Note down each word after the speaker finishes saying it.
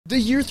The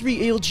Year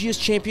 3 ALGS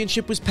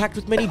Championship was packed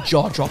with many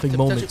jaw-dropping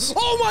moments.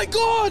 Oh my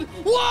god!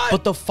 What?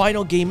 But the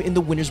final game in the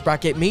winner's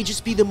bracket may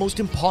just be the most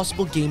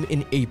impossible game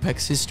in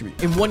Apex history.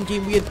 In one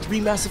game, we had 3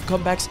 massive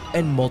comebacks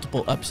and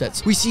multiple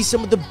upsets. We see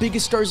some of the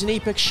biggest stars in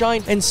Apex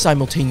shine and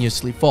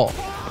simultaneously fall.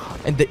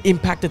 And the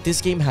impact that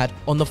this game had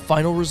on the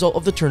final result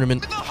of the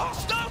tournament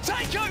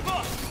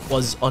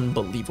was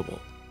unbelievable.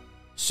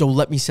 So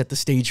let me set the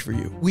stage for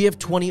you. We have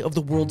 20 of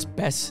the world's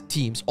best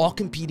teams, all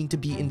competing to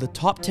be in the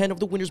top 10 of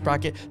the winner's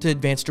bracket to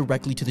advance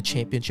directly to the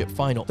championship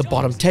final. The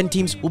bottom 10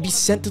 teams will be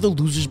sent to the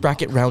loser's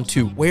bracket round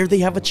 2, where they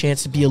have a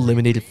chance to be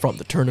eliminated from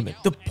the tournament.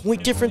 The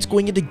point difference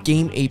going into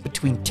game 8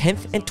 between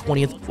 10th and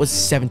 20th was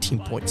 17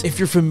 points. If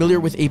you're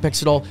familiar with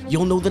Apex at all,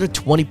 you'll know that a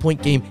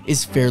 20-point game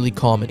is fairly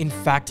common. In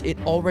fact, it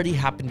already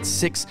happened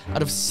 6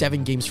 out of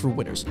 7 games for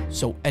winners,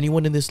 so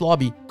anyone in this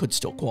lobby could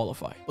still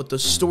qualify. But the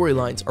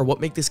storylines are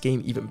what make this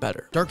game even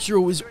better. Dark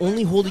Zero is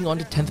only holding on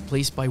to 10th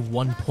place by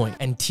 1 point,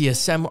 and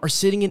TSM are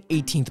sitting in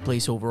 18th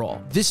place overall.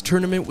 This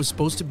tournament was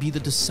supposed to be the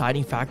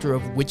deciding factor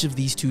of which of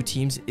these two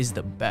teams is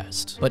the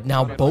best, but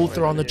now both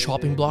are on the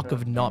chopping block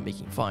of not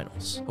making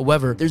finals.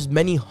 However, there's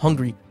many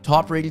hungry,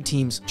 top-rated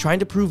teams trying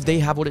to prove they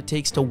have what it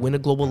takes to win a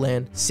global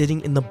LAN,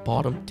 sitting in the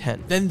bottom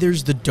 10. Then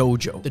there's the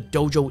Dojo. The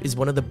Dojo is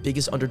one of the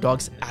biggest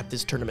underdogs at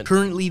this tournament.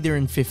 Currently, they're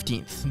in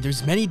 15th.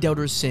 There's many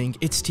doubters saying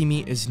its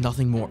teamie is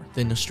nothing more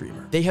than a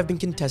streamer. They have been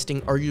contesting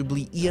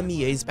arguably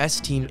EMEA's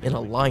best team in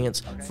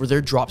Alliance for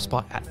their drop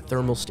spot at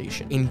Thermal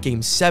Station. In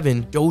Game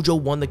 7, Dojo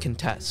won the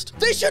contest.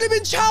 They should have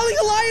been challenging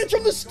Alliance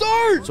from the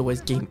start! So as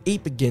Game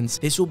 8 begins,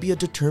 this will be a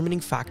determining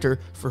factor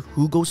for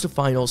who goes to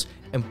finals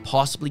and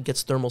possibly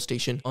gets Thermal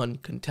Station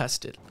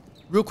uncontested.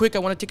 Real quick, I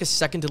want to take a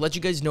second to let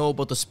you guys know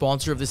about the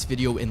sponsor of this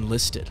video,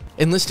 Enlisted.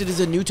 Enlisted is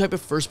a new type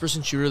of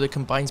first-person shooter that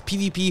combines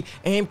PvP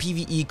and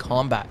PvE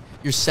combat.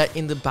 You're set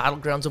in the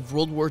battlegrounds of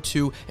World War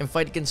II and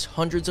fight against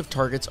hundreds of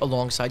targets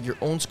alongside your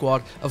own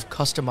squad of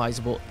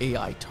customizable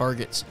AI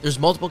targets. There's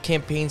multiple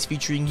campaigns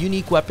featuring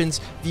unique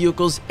weapons,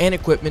 vehicles, and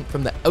equipment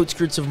from the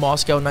outskirts of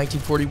Moscow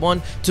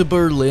 1941 to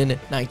Berlin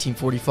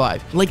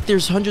 1945. Like,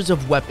 there's hundreds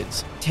of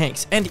weapons,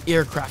 tanks, and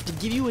aircraft to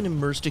give you an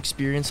immersed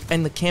experience,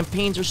 and the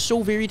campaigns are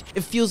so varied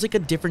it feels like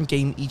a different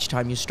game each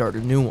time you start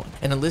a new one.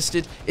 And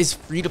Enlisted is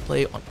free to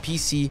play on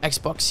PC,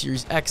 Xbox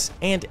Series X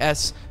and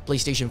S,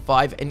 PlayStation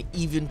 5, and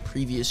even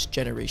previous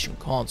generation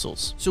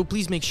consoles. So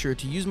please make sure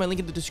to use my link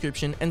in the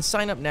description and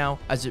sign up now,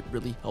 as it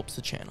really helps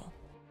the channel.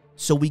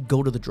 So we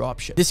go to the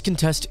dropship. This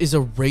contest is a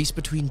race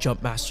between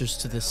jump masters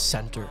to the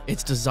center.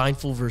 It's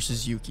Designful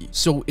versus Yuki,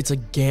 so it's a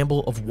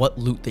gamble of what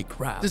loot they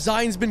grab.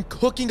 Design's been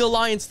cooking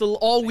Alliance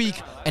all week.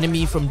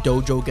 Enemy from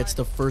Dojo gets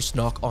the first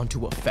knock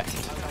onto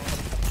Effect,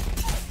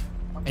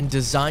 and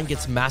Design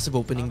gets massive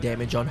opening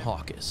damage on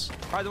Hawkes.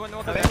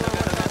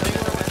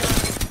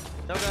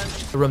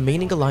 The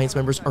remaining Alliance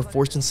members are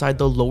forced inside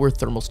the lower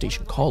Thermal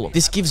Station column.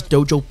 This gives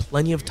Dojo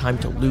plenty of time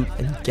to loot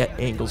and get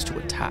angles to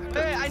attack.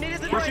 Hey, I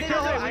needed the door. We should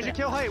kill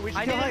height. We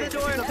should kill height.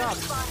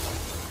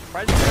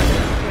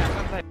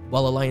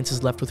 While Alliance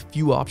is left with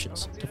few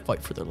options to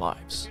fight for their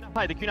lives.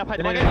 Swing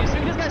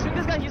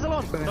this guy, he's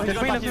alone. No, he's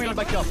going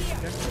back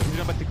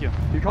to kill.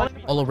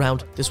 All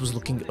around, this was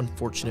looking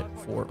unfortunate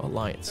for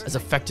Alliance. As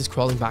Effect is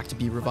crawling back to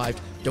be revived,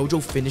 Dojo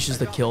finishes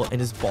the kill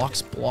and his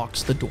box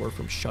blocks the door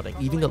from shutting,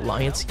 leaving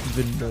Alliance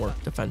even more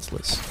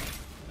defenseless.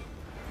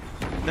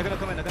 They're gonna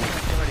come in,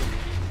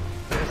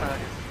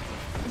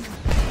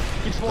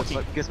 keep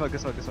smoking. Good smoke.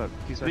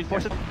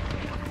 Reinforce it.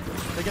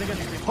 They're gonna get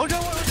me. Hold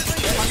on,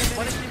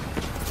 swing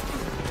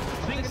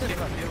it.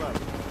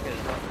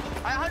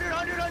 100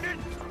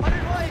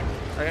 white.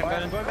 Okay,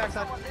 I'm going back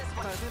side.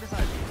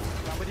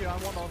 I'm with you, I'm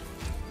one off.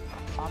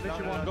 I'm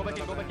literally one. Go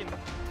back in.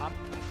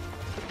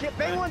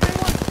 Bang one.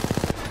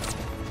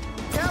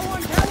 Cat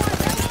one.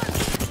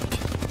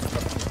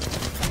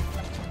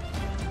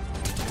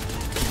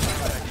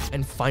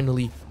 And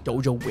finally,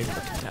 Dojo wins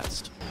the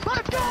contest.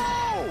 Let's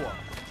go!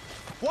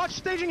 Watch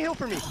staging hill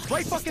for me.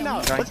 Right fucking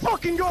now. Let's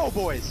fucking go,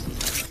 boys.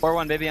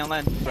 4-1 baby on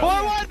land.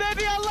 4-1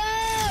 baby on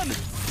land!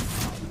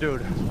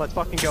 Dude, let's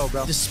fucking go,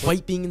 bro.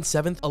 Despite being in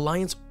 7th,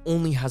 Alliance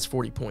only has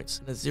 40 points.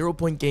 And a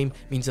 0-point game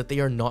means that they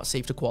are not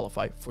safe to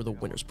qualify for the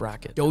winner's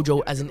bracket.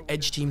 Dojo, as an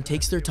edge team,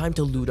 takes their time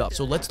to loot up.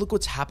 So let's look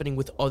what's happening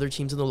with other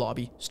teams in the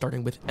lobby,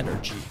 starting with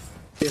NRG.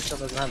 TSM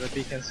doesn't have a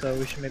beacon, so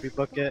we should maybe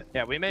book it.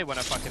 Yeah, we may want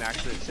to fucking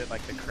actually sit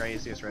like the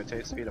craziest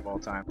rotate speed of all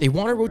time. They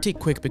want to rotate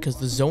quick because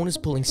the zone is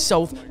pulling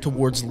south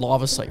towards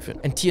Lava Siphon,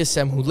 and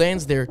TSM, who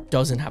lands there,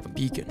 doesn't have a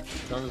beacon.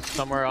 Zone's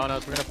somewhere on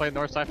us. We're gonna play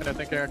North Siphon, I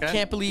think, here, okay?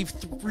 Can't believe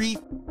 3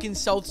 fucking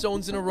south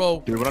zones in a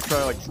row. Do we want to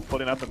try like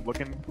splitting up and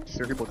looking to see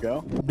where people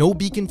go? No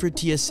beacon for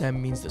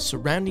TSM means the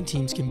surrounding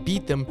teams can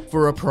beat them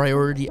for a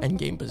priority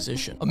endgame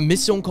position. A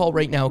missed zone call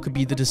right now could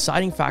be the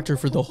deciding factor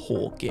for the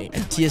whole game,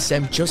 and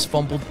TSM just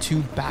fumbled 2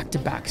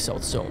 back-to-back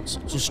south zones.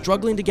 So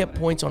struggling to get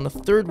points on the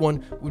 3rd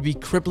one would be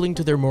crippling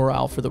to their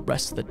morale for the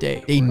rest of the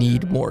day. They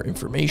need more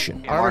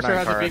information. Harvester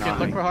has a beacon.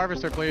 Look for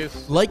Harvester, please.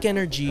 Like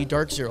NRG,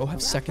 Dark Zero have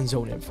 2nd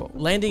zone info.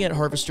 Landing at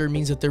Harvester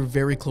means that they're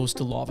very close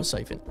to Lava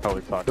Siphon.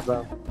 Probably fucked.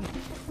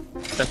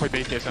 Definitely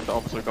bait TSM to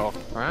almost look off.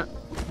 Alright.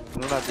 I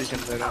don't have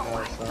beacons there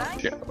anymore, so.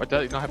 Yeah, what,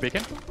 do you not have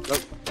beacon? Nope.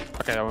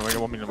 Okay,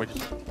 we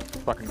just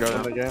fucking go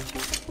In the then. game.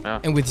 Yeah.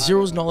 And with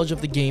Zero's knowledge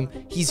of the game,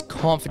 he's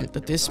confident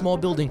that this small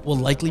building will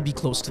likely be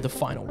close to the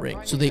final ring,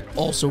 so they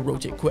also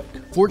rotate quick.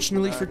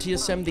 Fortunately for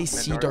TSM, they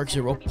see Dark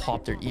Zero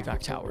pop their evac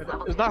tower.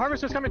 Is the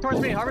Harvester's coming towards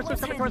me? Harvester's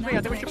coming towards me.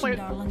 I think we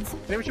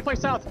should play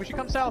south. We should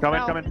come south.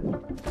 Coming, now.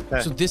 coming.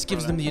 So this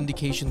gives them the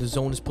indication the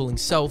zone is pulling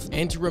south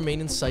and to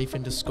remain in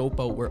Siphon to scope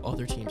out where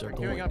other teams are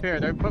Queuing going. up here.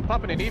 They're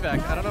popping an evac.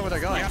 I don't know where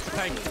they're going. You have to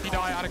take. If you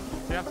die,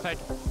 you have to take.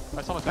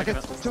 Oh, someone's taking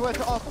it. To it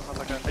off.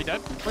 Okay. Are you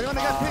dead? We're going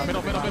to get pinged.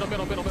 Middle.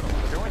 They're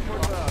going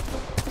towards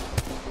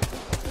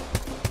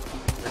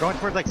They're going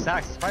towards like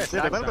Saks. It's probably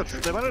Yeah,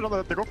 they landed on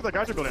the. They go for the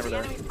Geyser building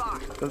over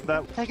there.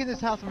 That. taking this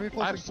house and I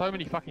reinforcing. have so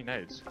many fucking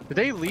nades. Did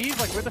they leave?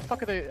 Like, where the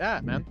fuck are they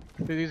at, man?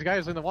 These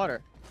guys in the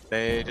water.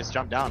 They just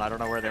jumped down. I don't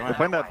know where they They're went.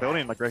 playing that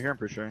building like right here, I'm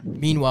pretty sure.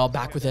 Meanwhile,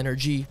 back with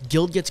NRG,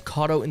 Guild gets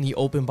caught out in the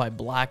open by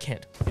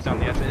Blackhand. He's on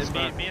the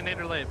edge. Me and Nate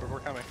are late, but we're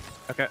coming.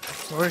 Okay.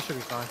 Where should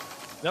we find?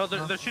 No,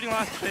 they're shooting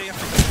last. They have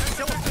to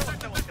kill him.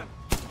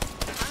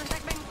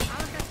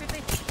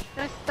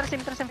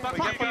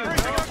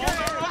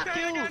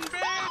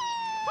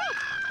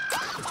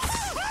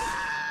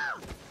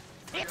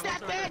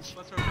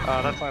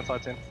 That's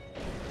landslide team.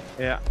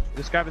 Yeah,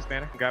 just grab his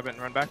banner, grab it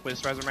and run back.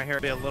 Please rise right here.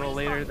 Be a little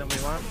later than we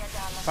want.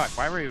 Fuck,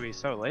 why were we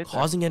so late?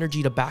 Causing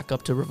NRG to back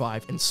up to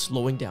revive and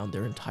slowing down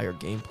their entire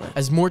game plan.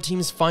 As more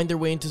teams find their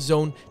way into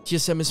zone,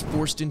 TSM is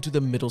forced into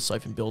the middle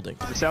Siphon building.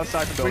 The south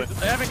Siphon building.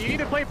 Evan, you need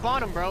to play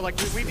bottom, bro. Like,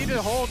 we need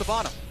to hold the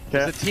bottom.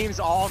 Okay. The team's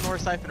all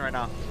North Siphon right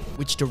now.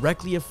 Which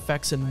directly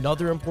affects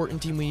another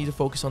important team we need to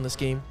focus on this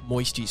game,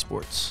 Moist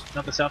Esports.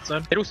 Not the south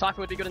zone. Middle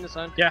Siphon would be good in the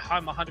zone. Yeah,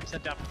 I'm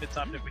 100% down for mid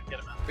Siphon if we can get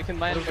him out. We can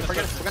land. We're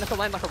gonna have to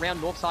land like around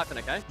North Siphon,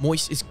 okay?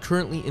 Moist is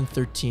currently in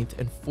 13th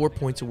and 4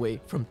 points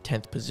away from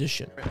 10th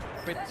position.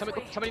 Wait,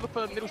 somebody look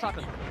for Middle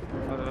Siphon.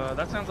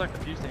 That sounds like a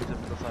few teams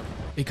in middle Siphon.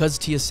 Because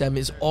TSM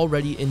is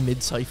already in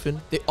mid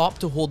Siphon, they opt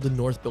to hold the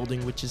north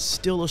building, which is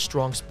still a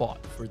strong spot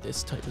for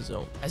this type of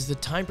zone. As the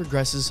time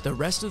progresses, the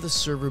rest of the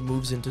server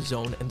moves into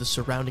zone and the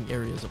surrounding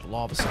areas of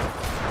Lava Siphon.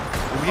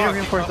 We need to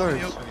reinforce doors.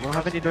 We don't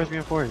have any doors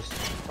reinforced.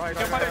 Right.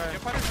 Hey,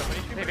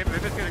 baby,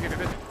 it's gonna get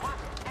busy.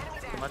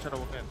 I'm not trying to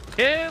walk in.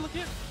 Hey, look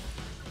here.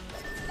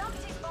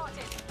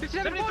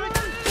 73.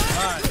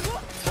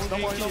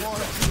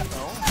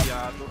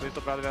 Yeah, they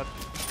still bad. I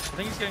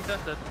think he's getting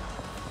tested.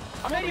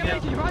 I'm Maybe,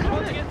 hitting you rise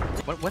once again.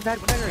 When that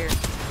right here.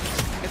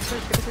 Get the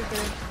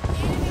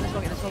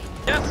smoke.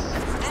 Yes.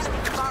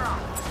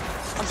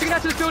 I'm sticking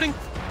out to this building.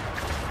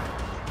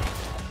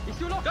 He's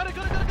still locked. Got it. I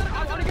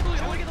wanna get the loot.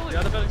 The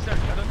other building's there.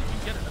 I don't think you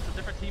can get it. That's a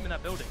different team in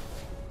that building.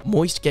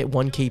 Moist get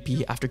 1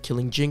 KP after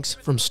killing Jinx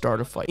from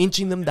start of fight,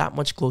 inching them that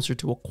much closer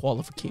to a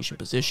qualification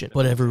position.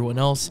 But everyone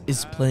else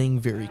is playing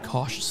very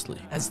cautiously.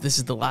 As this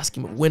is the last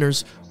game of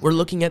winners, we're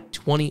looking at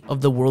 20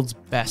 of the world's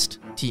best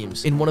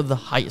teams in one of the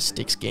highest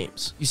stakes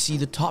games. You see,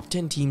 the top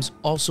 10 teams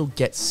also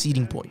get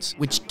seeding points,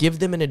 which give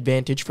them an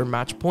advantage for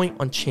match point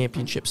on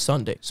Championship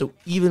Sunday. So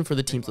even for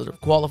the teams that have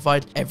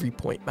qualified, every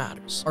point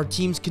matters. Our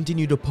teams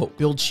continue to poke,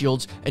 build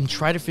shields, and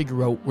try to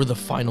figure out where the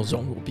final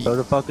zone will be. So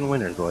the fucking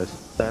winners, boys.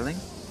 Sterling?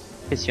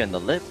 Kiss you on the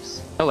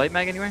lips. No late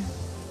mag anywhere?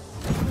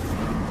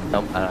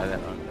 Nope,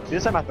 You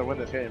just have to win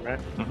this game, right?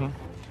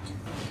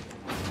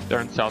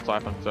 They're in South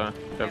Siphon, so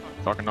they're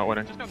fucking not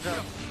winning. Just go.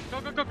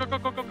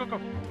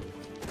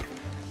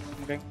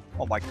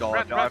 Oh my god.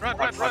 Red.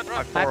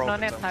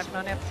 Type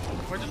no net.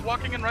 We're just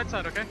walking in right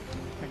side, okay?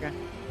 Okay.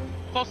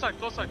 Close side.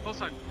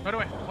 Right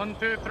away. 1,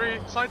 2, 3,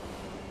 side.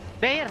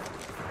 There.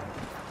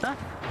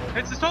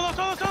 It's solo.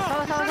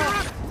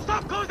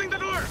 Stop closing the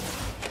door.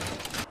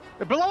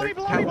 Below me.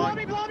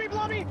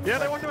 Yeah,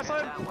 they walked to my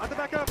side. I have to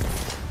back up.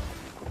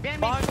 Swing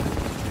me.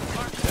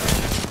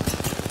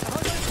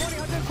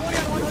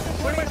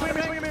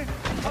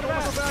 On the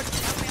back.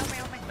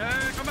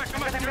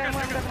 Come back. You're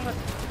good.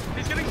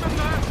 He's getting some He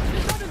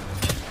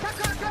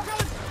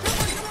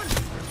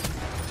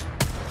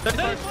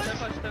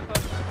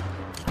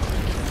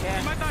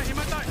might die.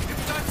 If he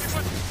dies, we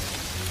push.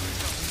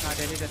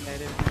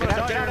 Get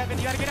out, Evan.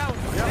 You gotta get out.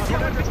 Yeah,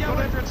 I'm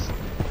entrance.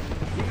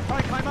 You can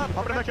probably climb up.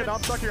 I'm gonna make it.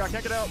 I'm stuck here. I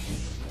can't get out.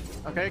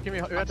 Okay, we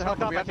have to help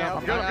him. I'm good.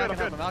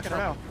 For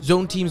now.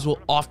 Zone teams will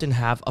often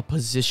have a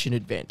position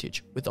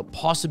advantage, with a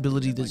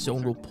possibility the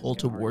zone will pull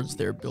towards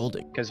their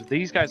building. Because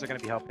these guys are going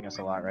to be helping us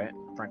a lot, right?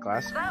 Front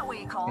class.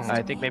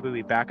 I think maybe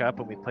we back up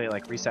and we play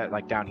like reset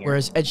like down here.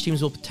 Whereas edge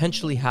teams will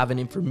potentially have an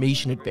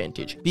information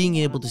advantage, being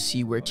able to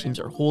see where teams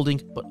are holding,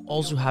 but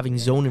also having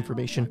zone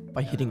information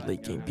by hitting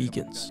late game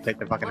beacons. Take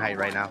the fucking height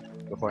right now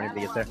before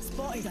anybody gets there.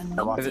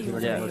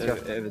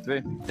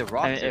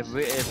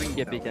 If we can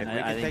get beacon,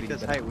 I think take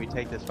this height. We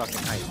take this fucking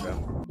height, bro.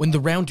 When the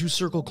round 2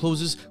 circle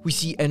closes, we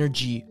see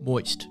NRG,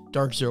 Moist,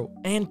 Dark Zero,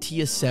 and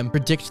TSM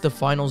predict the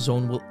final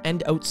zone will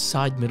end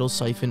outside Middle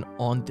Siphon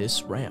on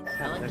this ramp.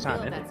 There's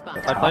not in it.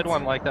 I played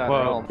one like that.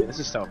 Whoa, this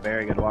is still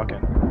very good walking.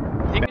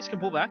 You think this can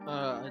pull back?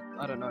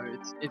 I don't know.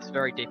 It's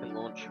very deep in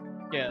launch.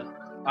 Yeah,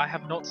 I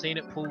have not seen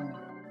it pull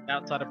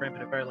outside of ramp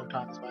in a very long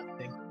time. Is my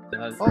thing.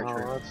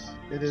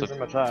 It is in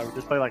the top. We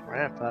just play like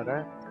ramp pad,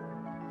 right?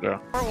 Yeah.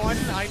 One,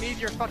 I need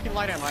your fucking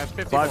light ammo. I have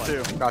 50 5-2.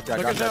 bullets. Got you,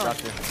 I got you, I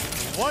got you.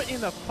 What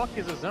in the fuck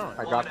is a zone?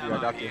 I got you,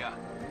 I got you.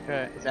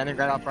 Okay. It's ending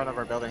right out front of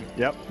our building.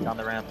 Yep. Down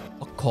the ramp.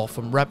 A call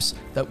from reps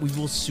that we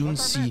will soon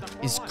see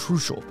is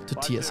crucial to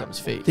TSM's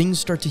fate. Things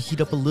start to heat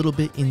up a little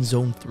bit in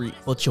Zone 3,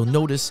 but you'll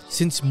notice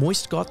since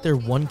Moist got their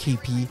 1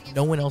 KP,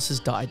 no one else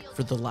has died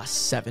for the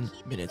last 7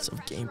 minutes of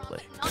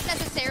gameplay. Not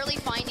necessarily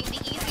finding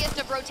the easiest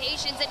of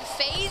rotations and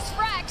phase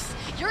Rex.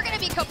 You're going to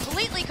be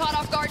completely caught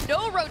off guard.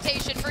 No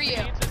rotation for you.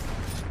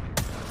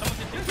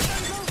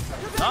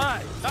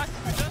 Nice. Nice.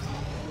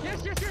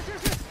 Yes.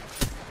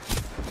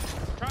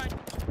 Try.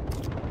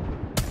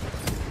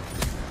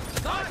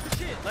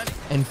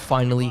 And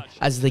finally,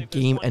 as the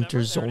game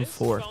enters Zone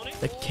 4,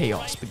 the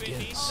chaos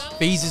begins.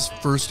 FaZe is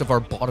first of our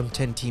bottom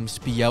 10 teams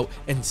to be out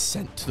and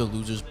sent to the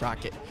losers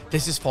bracket.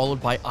 This is followed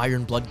by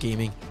Iron Blood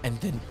Gaming, and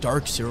then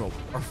Dark Zero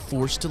are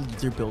forced to leave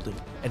their building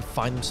and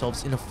find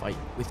themselves in a fight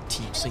with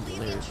Team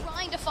Singularity. They're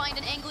trying to find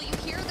an angle. You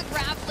hear the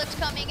grab lift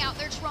coming out.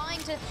 They're trying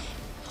to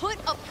put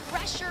a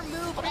pressure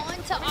move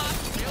onto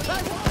Oxy.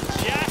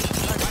 Yes.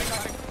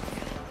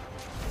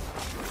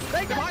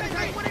 What is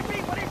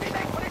he?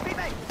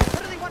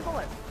 1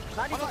 bullet.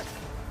 95.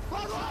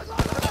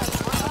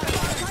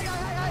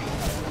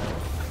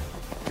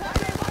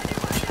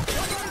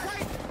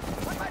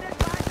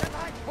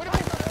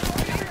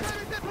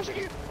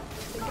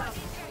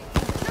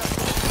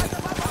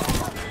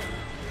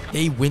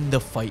 They win the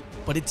fight,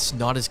 but it's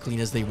not as clean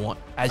as they want,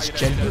 as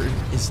Genbird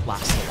is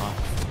last alive.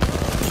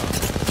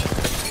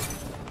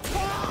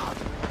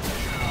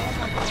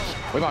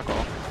 We got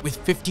goal. With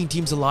 15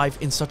 teams alive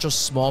in such a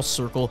small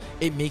circle,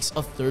 it makes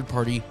a third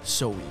party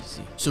so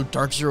easy. So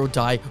Dark Zero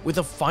die with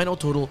a final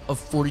total of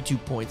 42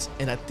 points,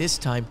 and at this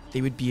time,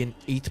 they would be in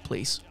 8th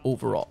place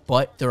overall.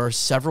 But there are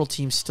several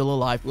teams still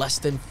alive, less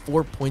than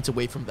 4 points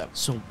away from them.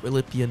 So will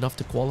it be enough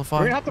to qualify?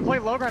 We're gonna have to play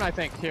low ground, I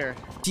think, here.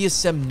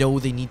 TSM know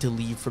they need to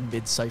leave from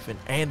mid-siphon,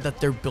 and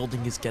that their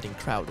building is getting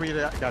crowded. We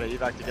got to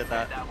evac to get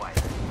that.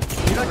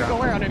 You like to go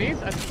where?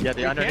 Underneath? Yeah,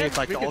 the underneath,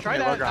 like the ultimate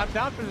low ground. I'm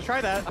down for to try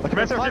that. I'm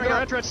Commence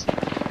our entrance.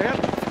 Yeah.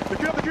 The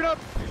queue up.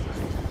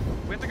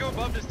 We have to go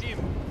above this team.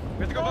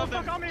 We have to go above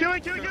them. Kill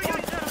it. I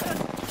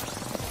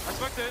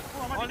smoked it.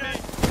 On me. Getting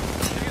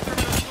it through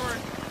the store.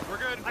 We're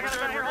good. I got it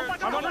right here.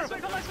 I'm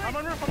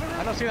on roof.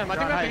 I don't see them. I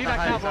think we have to evac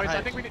now, boys.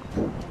 I think we need...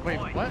 Wait,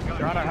 what?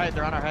 They're on our height.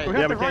 We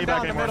have to run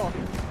down the middle.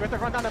 We have to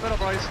run down the middle,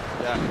 boys.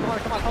 Yeah.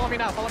 Come on. Follow me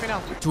now.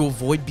 To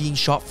avoid being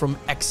shot from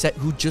Xset,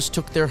 who just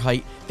took their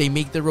height, they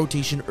make their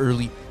rotation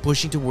early,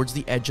 pushing towards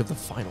the edge of the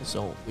final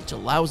zone, which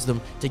allows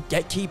them to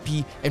get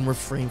KP and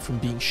refrain from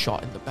being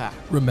shot in the back.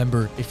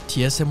 Remember, if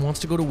TSM wants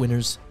to go to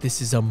winners,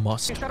 this is a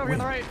must Shot over here on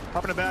the win. right.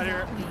 Hop in the bed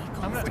here.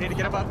 We need to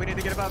get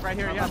above. right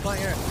here. Yeah,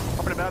 playing here.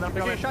 Hop in the bed. I'm Okay,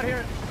 coming. shot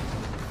here.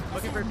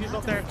 Looking for a fuse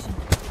up there.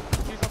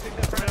 Fuse up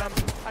different.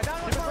 I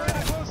down one more.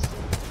 Close.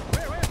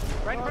 Where?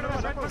 Right in front of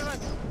us.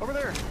 Over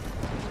there.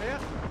 Yeah.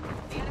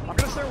 I'm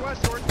gonna stare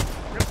west, Jordan.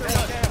 I'm gonna stare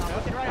west.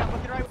 I'm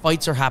looking right.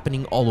 Fights are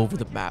happening all over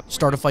the map.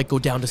 Start a fight, go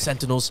down to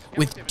Sentinels,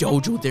 with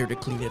Dojo there to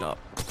clean it up.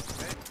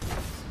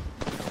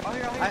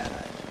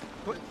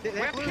 We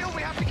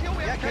have to kill.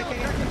 Yeah, kill.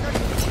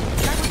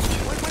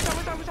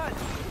 One side.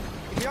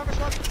 If you have a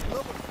shot,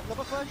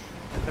 level flash.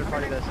 Third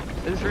party this.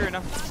 Is this rear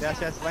enough?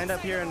 Yes. Land up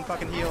here and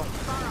fucking heal.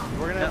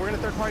 We're gonna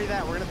third party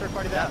that. Yeah.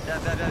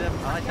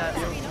 I like that.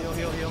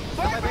 Heal.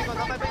 Got my big one.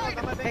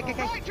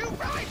 Hey. Two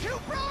pride.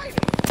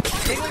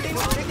 Big one.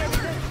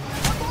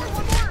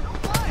 One more.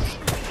 Flash.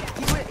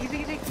 Easy.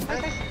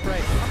 Nice.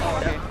 Right. Oh,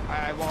 okay.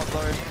 I won't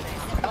blow it.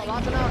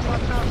 Lots of knocks.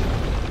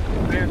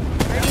 Here.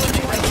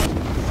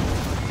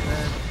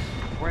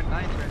 We're at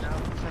 9th right now.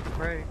 Just have to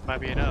pray. Might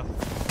be enough.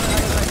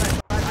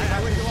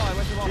 I went to wall.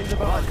 Teams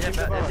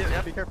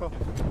above. Be careful.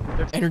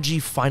 Energy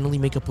finally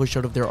make a push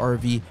out of their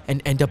RV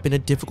and end up in a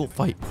difficult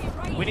fight.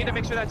 We need to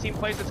make sure that team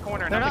plays its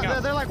corner.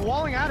 They're like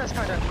walling at us,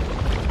 kind of.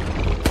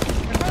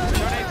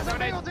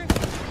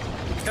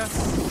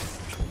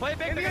 Play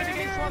big. They're gonna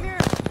be strong.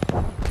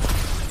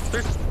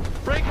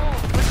 Break. I'm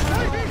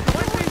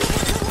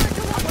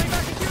playing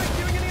back and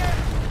queuing in the air.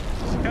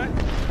 Okay.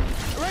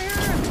 Right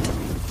here.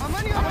 I'm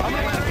on you.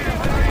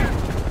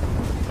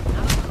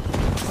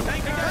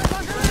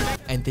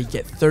 And they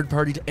get third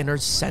partied and are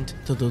sent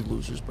to the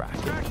losers bracket.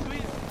 I'm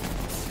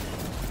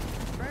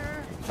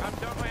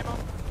done with ammo.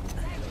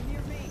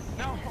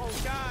 No,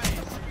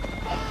 guys.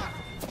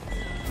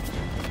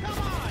 Come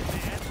on,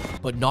 man.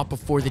 But not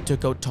before they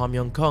took out Tom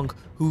Young Kung,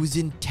 who was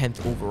in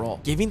 10th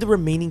overall, giving the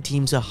remaining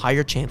teams a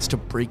higher chance to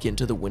break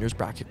into the winners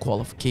bracket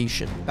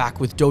qualification. Back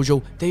with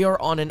Dojo, they are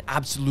on an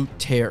absolute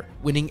tear,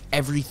 winning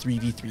every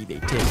 3v3 they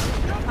take.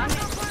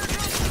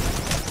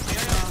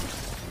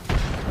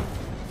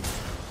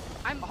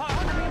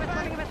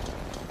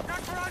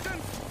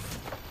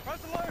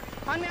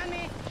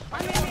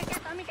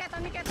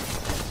 On me. Get.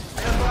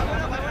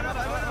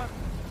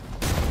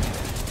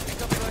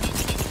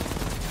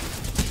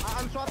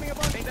 I'm swapping a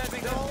bunch.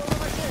 They're all over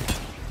my shit.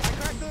 I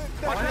cracked the...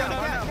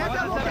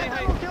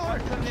 Kill her.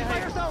 By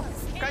yourself.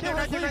 Kill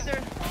her, please.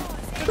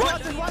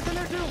 Watson.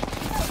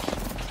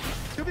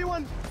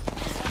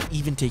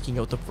 even taking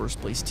out the first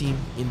place team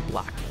in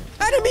black.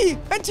 Enemy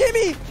and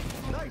Timmy!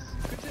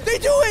 They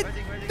do it!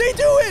 They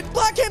do it!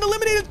 Blackhand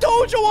eliminated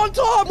Dojo on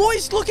top!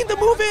 Moist looking to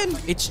move in!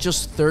 It's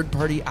just third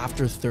party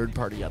after third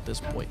party at this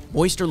point.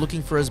 Moist are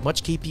looking for as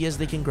much KP as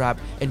they can grab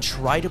and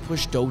try to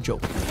push Dojo.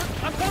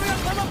 I'm coming up,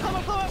 come up, come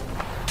up, come up!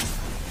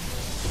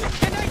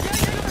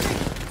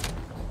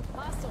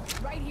 Hostile,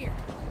 right here.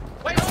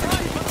 Wait, no,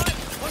 behind!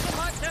 One's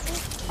behind, careful!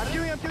 I'm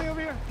killing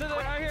over here. No,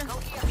 right here.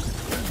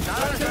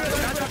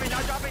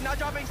 Not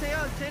dropping,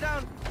 stay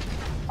down.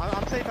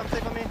 I'm safe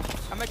on me.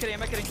 I'm not kidding.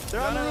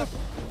 They're on the roof.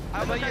 I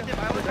was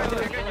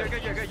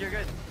You're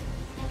good.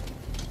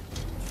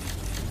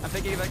 I'm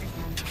thinking.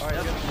 Alright,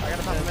 I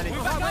gotta pop a mini. I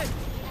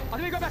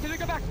think we go back.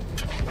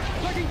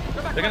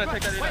 They're gonna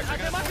take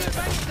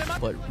that.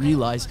 But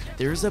realize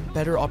there is a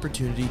better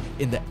opportunity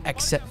in the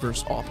X-Set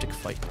versus Optic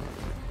fight.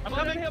 I'm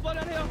coming here, blood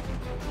down here.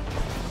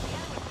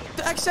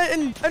 The X-Set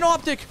and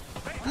Optic.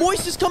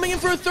 Moist is coming in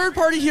for a third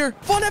party here.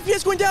 Fun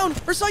FPS going down.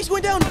 Or Sykes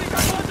going down.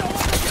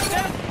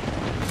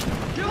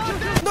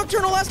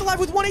 Nocturnal last alive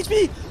with 1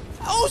 HP.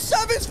 Oh,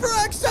 7s for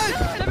X-Set.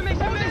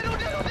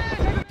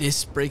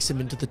 This breaks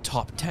him into the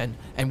top 10,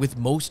 and with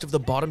most of the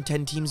bottom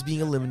 10 teams being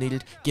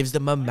eliminated, gives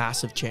them a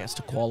massive chance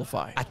to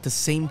qualify. At the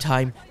same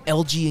time,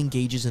 LG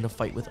engages in a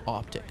fight with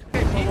Optic. He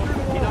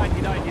died.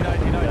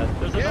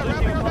 There's another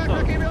team on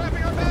top.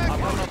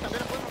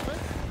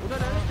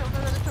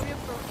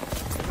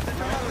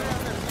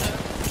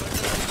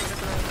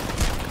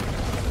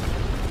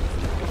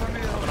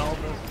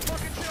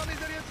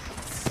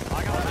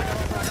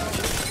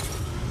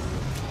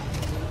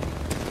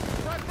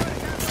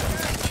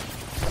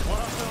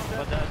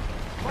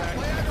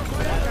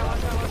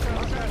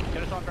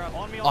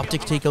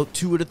 Optic take out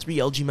 2 out of 3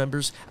 LG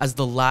members as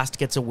the last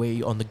gets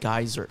away on the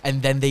Geyser,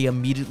 and then they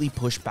immediately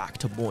push back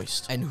to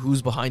Moist. And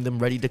who's behind them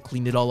ready to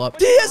clean it all up?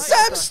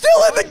 TSM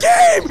still in the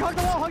game! Hug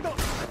the wall.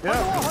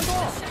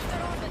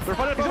 They're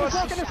fighting above us.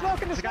 They're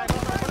smoking. There's a guy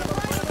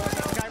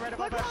right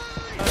above us.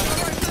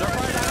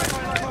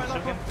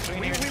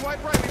 We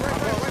wipe right.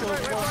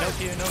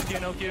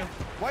 No Q.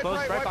 Wipe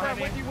Close, right behind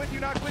me. with you,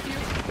 not with you.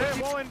 They're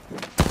blowing.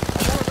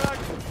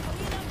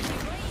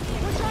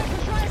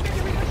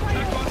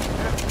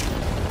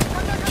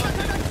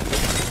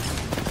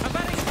 I'm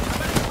back.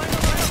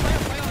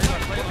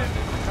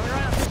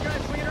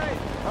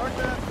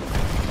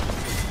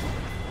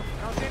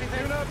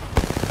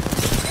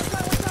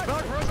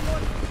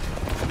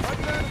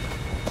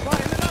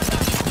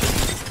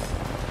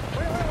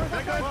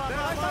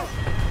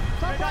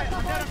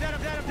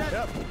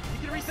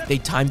 They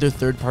time their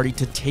third party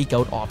to take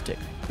out Optic.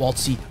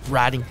 Waltzy,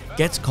 ratting,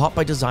 gets caught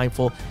by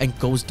Designful and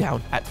goes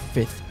down at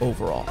 5th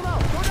overall. Go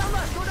down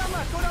left.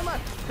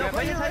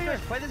 Play this high.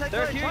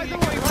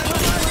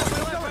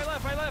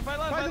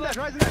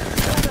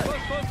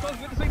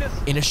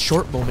 In a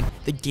short moment,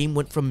 the game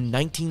went from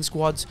 19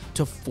 squads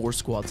to 4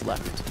 squads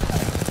left.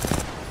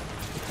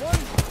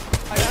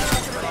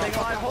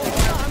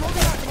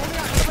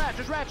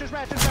 Just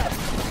rat. Kill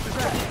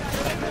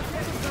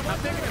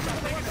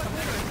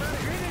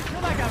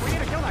that guy. We need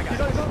to kill that guy.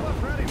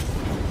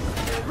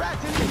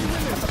 Rats, you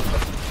win this.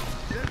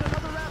 There's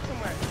another rat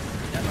somewhere.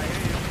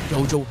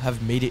 Dojo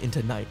have made it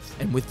into 9th,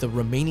 and with the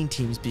remaining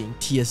teams being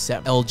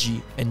TSM,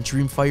 LG, and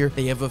Dreamfire,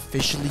 they have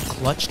officially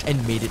clutched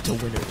and made it to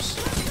winners.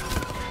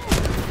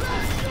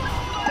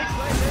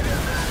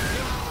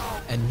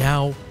 And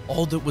now,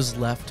 all that was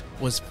left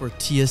was for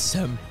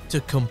TSM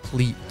to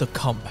complete the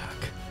comeback.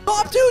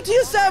 Top 2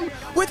 TSM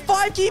with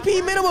 5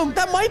 KP minimum.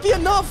 That might be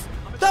enough.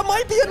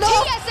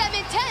 TSM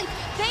in 10th.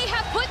 They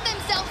have put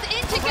themselves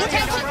into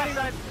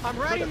contention. I'm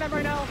riding them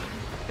right now.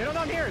 They don't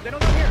know I'm here. I'm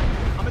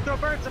gonna throw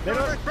birds.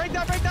 Break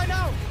down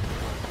now.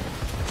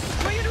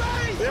 Swing it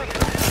right.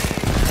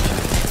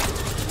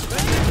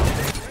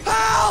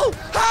 How?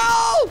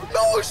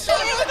 No shot.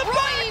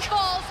 3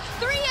 falls,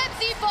 3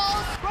 MC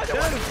falls.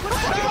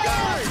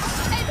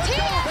 And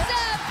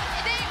TSM,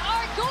 they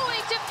are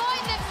going to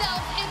find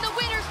themselves in the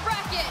winner's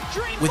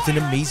bracket. With an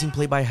amazing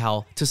play by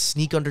Hal to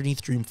sneak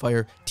underneath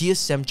Dreamfire,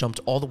 TSM jumped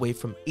all the way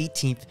from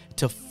 18th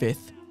to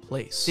 5th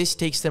place. This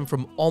takes them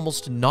from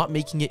almost not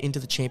making it into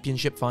the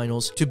championship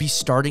finals to be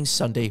starting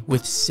Sunday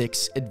with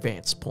 6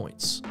 advance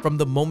points. From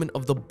the moment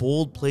of the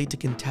bold play to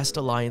contest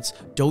Alliance,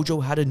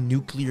 Dojo had a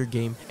nuclear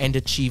game and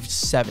achieved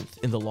 7th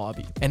in the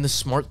lobby. And the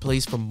smart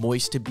plays from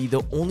Moist to be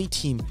the only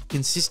team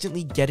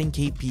consistently getting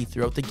KP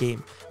throughout the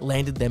game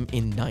landed them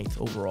in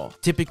 9th overall.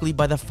 Typically,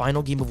 by the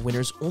final game of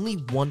winners, only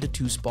 1 to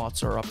 2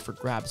 spots are up for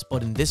grabs,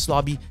 but in this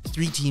lobby,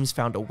 3 teams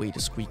found a way to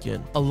squeak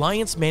in.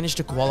 Alliance managed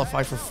to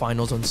qualify for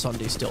finals on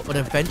Sunday still, but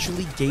eventually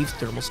gave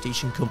Thermal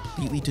Station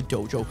completely to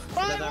Dojo.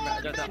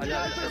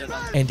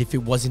 And if it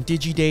wasn't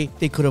Digi Day,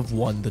 they could have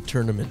won the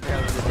tournament.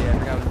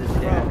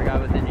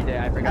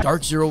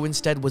 Dark Zero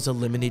instead was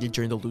eliminated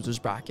during the losers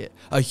bracket.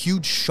 A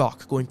huge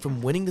shock going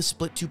from winning the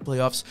Split 2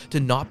 playoffs to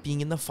not being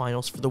in the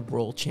finals for the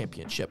World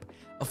Championship.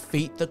 A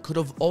fate that could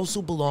have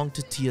also belonged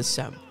to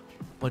TSM.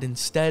 But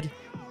instead,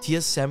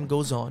 TSM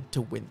goes on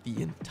to win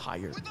the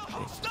entire thing.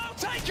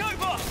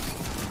 Takeover!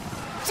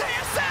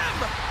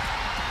 TSM!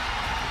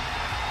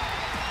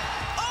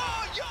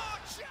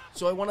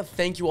 So I want to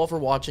thank you all for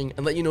watching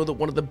and let you know that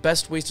one of the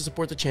best ways to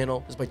support the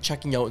channel is by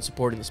checking out and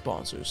supporting the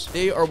sponsors.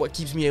 They are what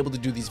keeps me able to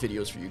do these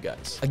videos for you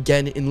guys.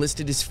 Again,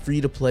 Enlisted is free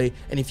to play,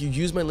 and if you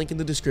use my link in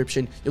the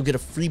description, you'll get a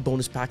free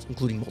bonus pack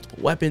including multiple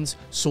weapons,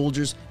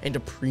 soldiers, and a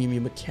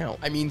premium account.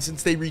 I mean,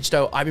 since they reached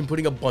out, I've been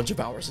putting a bunch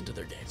of hours into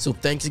their game. So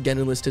thanks again,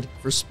 Enlisted,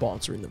 for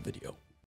sponsoring the video.